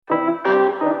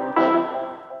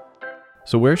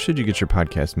So where should you get your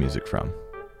podcast music from?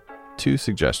 2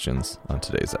 suggestions on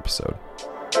today's episode.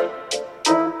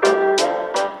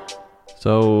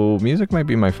 So music might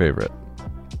be my favorite.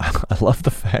 I love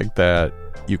the fact that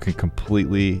you can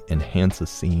completely enhance a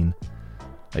scene.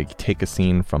 Like take a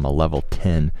scene from a level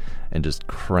 10 and just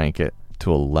crank it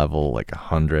to a level like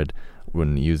 100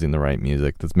 when using the right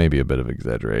music. That's maybe a bit of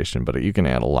exaggeration, but you can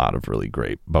add a lot of really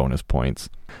great bonus points.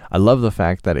 I love the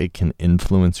fact that it can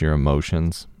influence your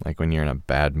emotions. Like when you're in a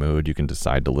bad mood, you can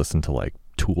decide to listen to like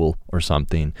Tool or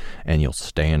something, and you'll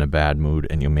stay in a bad mood,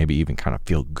 and you'll maybe even kind of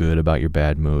feel good about your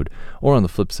bad mood. Or on the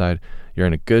flip side, you're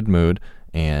in a good mood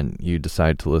and you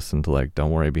decide to listen to like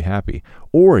Don't Worry, Be Happy.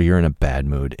 Or you're in a bad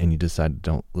mood and you decide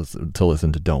to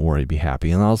listen to Don't Worry, Be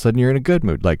Happy, and all of a sudden you're in a good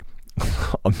mood. Like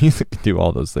music can do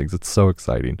all those things. It's so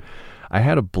exciting. I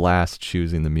had a blast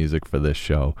choosing the music for this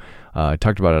show. I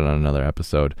talked about it on another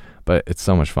episode, but it's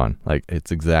so much fun. Like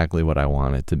it's exactly what I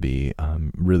want it to be.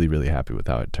 I'm really, really happy with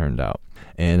how it turned out.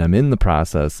 And I'm in the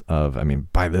process of,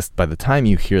 by the time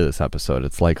you hear this episode,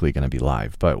 it's likely going to be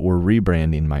live, but we're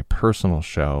rebranding my personal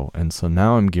show. And so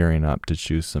now I'm gearing up to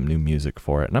choose some new music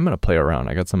for it. And I'm going to play around.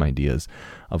 I got some ideas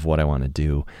of what I want to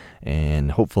do,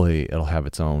 and hopefully it'll have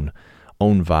its own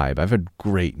vibe. I've had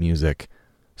great music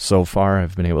so far.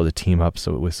 I've been able to team up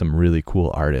with some really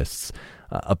cool artists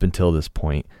up until this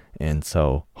point. And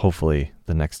so hopefully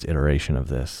the next iteration of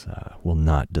this will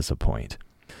not disappoint.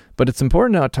 But it's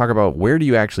important to talk about, where do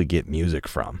you actually get music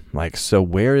from? Like, so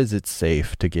where is it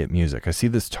safe to get music? I see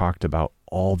this talked about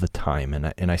all the time.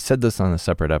 And I said this on a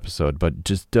separate episode, but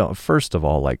just don't, first of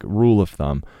all, like rule of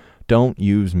thumb, don't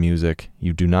use music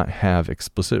you do not have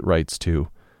explicit rights to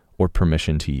or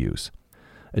permission to use.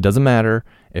 It doesn't matter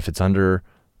if it's under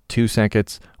 2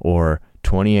 seconds or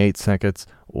 28 seconds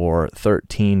or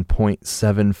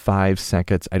 13.75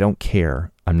 seconds. I don't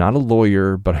care. I'm not a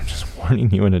lawyer, but I'm just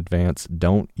warning you in advance.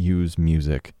 Don't use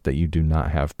music that you do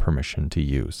not have permission to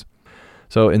use.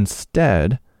 So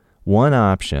instead, one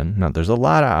option, now there's a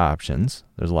lot of options.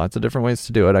 There's lots of different ways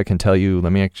to do it. I can tell you,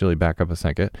 let me actually back up a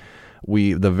second.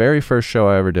 The very first show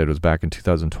I ever did was back in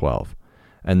 2012.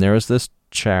 And there was this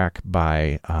track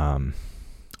by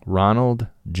Ronald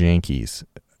Jenkins,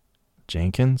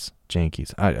 I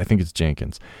think it's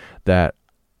Jenkins, that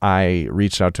I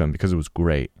reached out to him because it was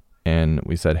great. And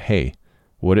we said, hey,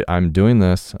 I'm doing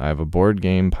this. I have a board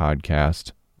game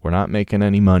podcast. We're not making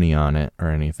any money on it or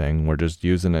anything. We're just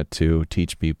using it to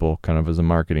teach people kind of as a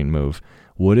marketing move.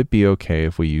 Would it be okay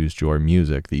if we used your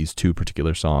music, these 2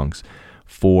 particular songs,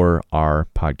 for our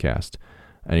podcast?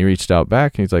 And he reached out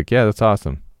back and he's like, yeah, that's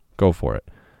awesome. Go for it.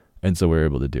 And so we were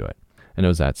able to do it. And it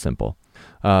was that simple.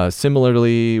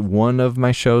 Similarly, one of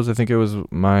my shows, I think it was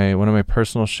one of my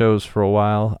personal shows for a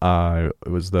while, it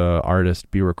was the artist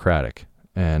Bureaucratic,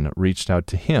 and reached out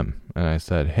to him. And I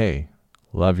said, hey,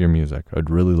 love your music. I'd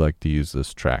really like to use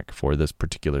this track for this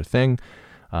particular thing.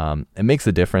 It makes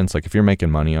a difference. Like if you're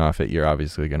making money off it, you're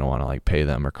obviously going to want to like pay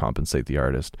them or compensate the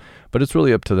artist. But it's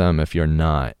really up to them if you're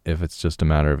not, if it's just a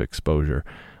matter of exposure.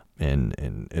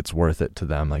 And it's worth it to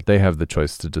them. Like they have the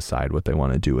choice to decide what they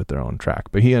want to do with their own track.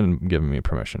 But he hadn't given me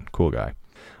permission. Cool guy.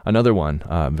 Another one,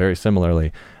 very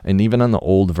similarly, and even on the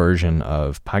old version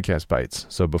of Podcast Bites.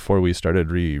 So before we started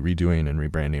redoing and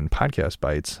rebranding Podcast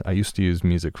Bites, I used to use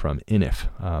music from Inif.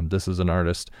 This is an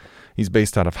artist. He's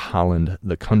based out of Holland,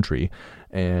 the country,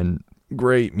 and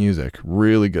great music,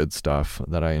 really good stuff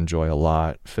that I enjoy a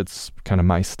lot, fits kind of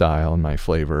my style and my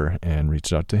flavor, and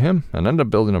reached out to him and ended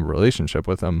up building a relationship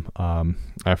with him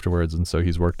afterwards. And so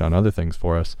he's worked on other things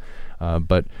for us.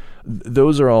 But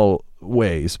those are all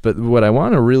ways. But what I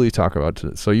want to really talk about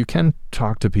today, so you can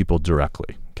talk to people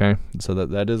directly, okay? So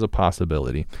that is a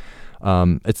possibility.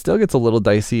 It still gets a little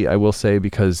dicey, I will say,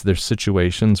 because there's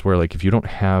situations where, like, if you don't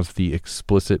have the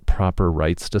explicit proper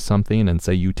rights to something, and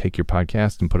say you take your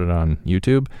podcast and put it on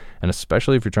YouTube, and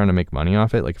especially if you're trying to make money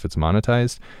off it, like if it's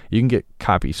monetized, you can get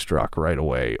copy struck right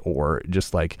away, or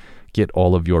just like get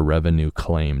all of your revenue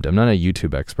claimed. I'm not a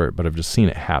YouTube expert, but I've just seen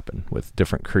it happen with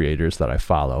different creators that I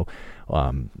follow,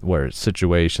 where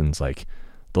situations like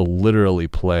they'll literally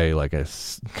play like a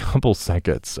couple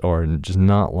seconds or just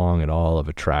not long at all of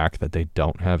a track that they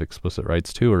don't have explicit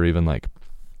rights to, or even like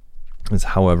is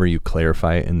however you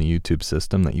clarify it in the YouTube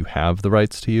system that you have the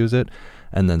rights to use it,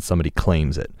 and then somebody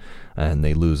claims it and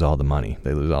they lose all the money.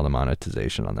 They lose all the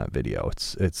monetization on that video.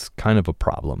 It's kind of a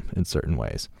problem in certain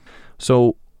ways.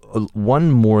 So one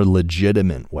more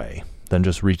legitimate way than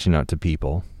just reaching out to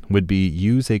people would be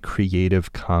use a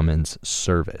Creative Commons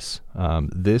service.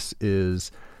 This is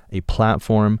a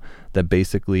platform that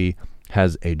basically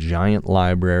has a giant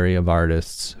library of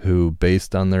artists who,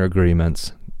 based on their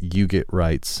agreements, you get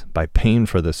rights by paying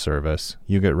for this service.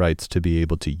 You get rights to be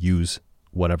able to use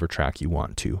whatever track you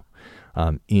want to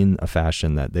in a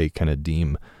fashion that they kind of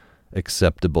deem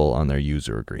acceptable on their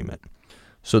user agreement.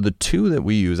 So the two that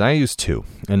we use, I use two,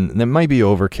 and that might be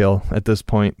overkill at this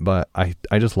point, but I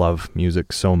just love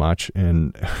music so much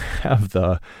and have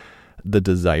the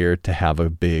desire to have a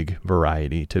big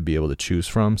variety to be able to choose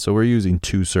from. So we're using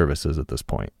two services at this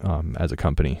point as a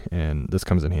company, and this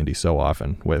comes in handy so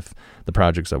often with the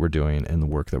projects that we're doing and the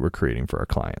work that we're creating for our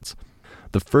clients.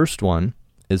 The first one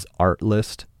is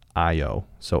Artlist.io,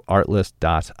 so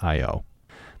artlist.io.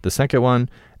 The second one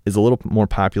is a little more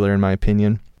popular in my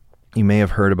opinion. You may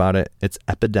have heard about it. It's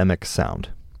Epidemic Sound.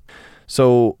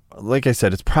 So, like I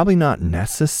said, it's probably not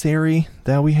necessary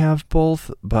that we have both,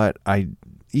 but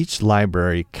each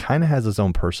library kind of has its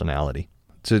own personality.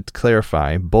 To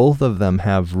clarify, both of them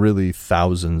have really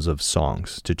thousands of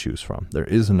songs to choose from. There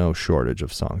is no shortage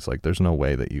of songs. Like, there's no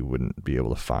way that you wouldn't be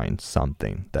able to find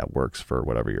something that works for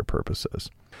whatever your purpose is.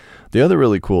 The other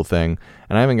really cool thing,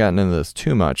 and I haven't gotten into this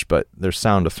too much, but there's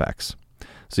sound effects.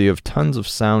 So you have tons of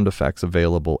sound effects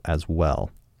available as well.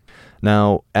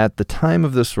 Now, at the time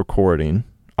of this recording,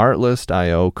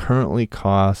 Artlist.io currently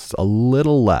costs a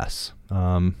little less.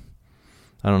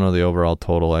 I don't know the overall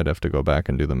total. I'd have to go back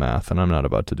and do the math, and I'm not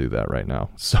about to do that right now.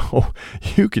 So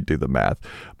you could do the math,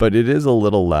 but it is a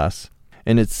little less.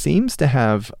 And it seems to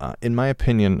have, in my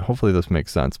opinion, hopefully this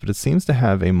makes sense, but it seems to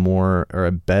have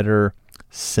a better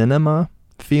cinema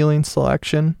feeling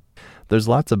selection. There's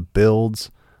lots of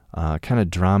builds, kind of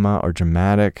drama or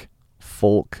dramatic,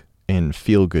 folk, and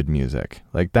feel-good music.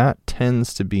 Like that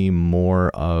tends to be more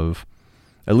of,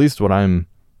 at least what I'm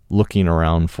looking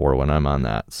around for when I'm on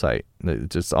that site.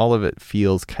 Just all of it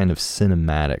feels kind of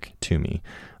cinematic to me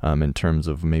in terms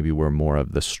of maybe where more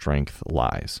of the strength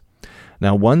lies.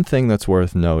 Now, one thing that's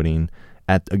worth noting,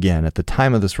 at the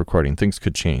time of this recording, things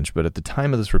could change, but at the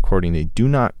time of this recording, they do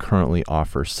not currently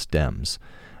offer stems.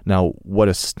 Now, what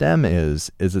a stem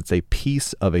is it's a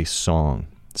piece of a song.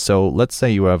 So let's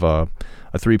say you have a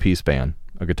three-piece band,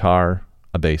 a guitar,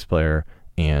 a bass player,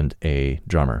 and a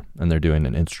drummer, and they're doing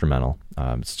an instrumental.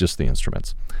 It's just the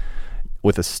instruments.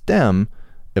 With a stem,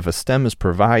 if a stem is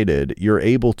provided, you're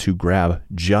able to grab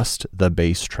just the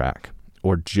bass track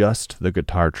or just the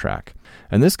guitar track.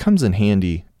 And this comes in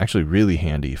handy, actually really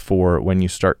handy, for when you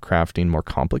start crafting more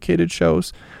complicated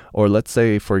shows. Or let's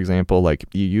say, for example, like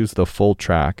you use the full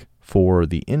track for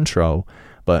the intro,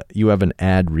 but you have an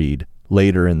ad read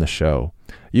later in the show.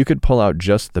 You could pull out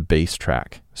just the bass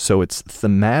track. So it's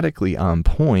thematically on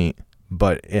point,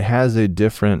 but it has a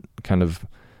different kind of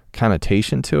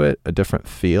connotation to it, a different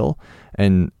feel.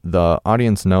 And the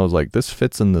audience knows, like, this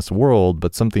fits in this world,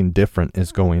 but something different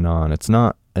is going on. It's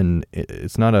not an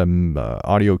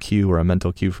audio cue or a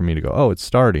mental cue for me to go, oh, it's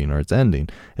starting or it's ending.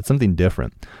 It's something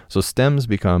different. So stems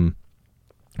become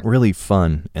really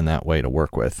fun in that way to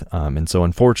work with. And so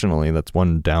unfortunately, that's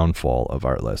one downfall of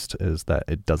Artlist, is that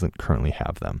it doesn't currently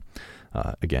have them,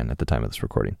 again, at the time of this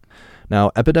recording.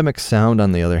 Now, Epidemic Sound,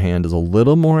 on the other hand, is a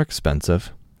little more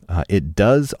expensive. It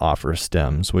does offer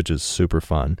stems, which is super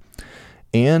fun.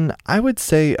 And I would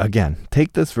say, again,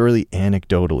 take this really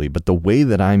anecdotally, but the way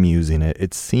that I'm using it,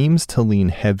 it seems to lean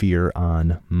heavier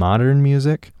on modern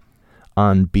music,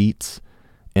 on beats,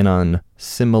 and on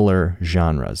similar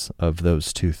genres of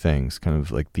those two things, kind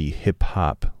of like the hip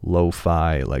hop,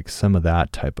 lo-fi, like some of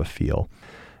that type of feel.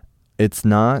 It's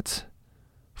not,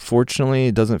 fortunately,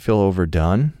 it doesn't feel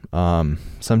overdone.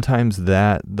 Sometimes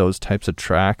those types of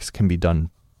tracks can be done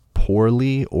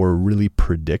poorly or really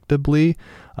predictably,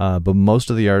 but most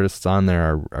of the artists on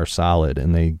there are solid,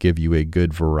 and they give you a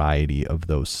good variety of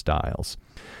those styles.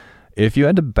 If you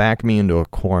had to back me into a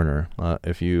corner,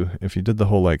 if you did the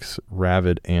whole like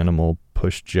rabid animal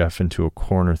push Jeff into a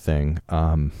corner thing,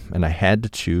 and I had to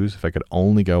choose, if I could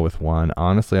only go with one,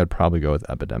 honestly, I'd probably go with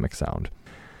Epidemic Sound.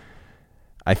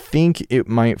 I think it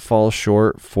might fall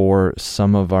short for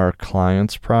some of our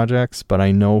clients' projects, but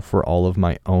I know for all of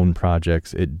my own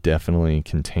projects, it definitely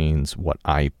contains what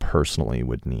I personally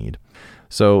would need.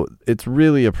 So it's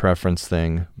really a preference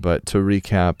thing, but to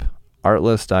recap,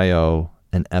 Artlist.io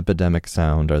and Epidemic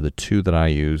Sound are the two that I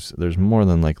use. There's more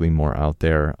than likely more out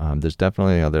there. There's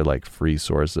definitely other like free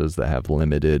sources that have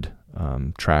limited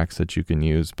tracks that you can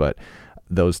use, but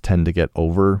those tend to get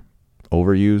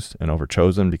overused and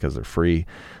overchosen because they're free.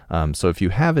 So if you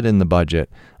have it in the budget,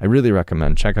 I really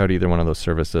recommend check out either one of those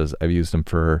services. I've used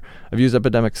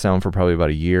Epidemic Sound for probably about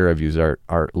a year. I've used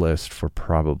Artlist for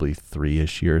probably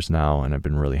 3-ish years now, and I've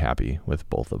been really happy with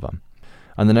both of them.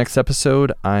 On the next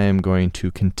episode, I am going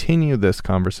to continue this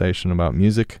conversation about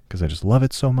music because I just love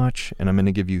it so much, and I'm going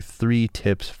to give you 3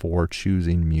 tips for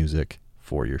choosing music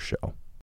for your show.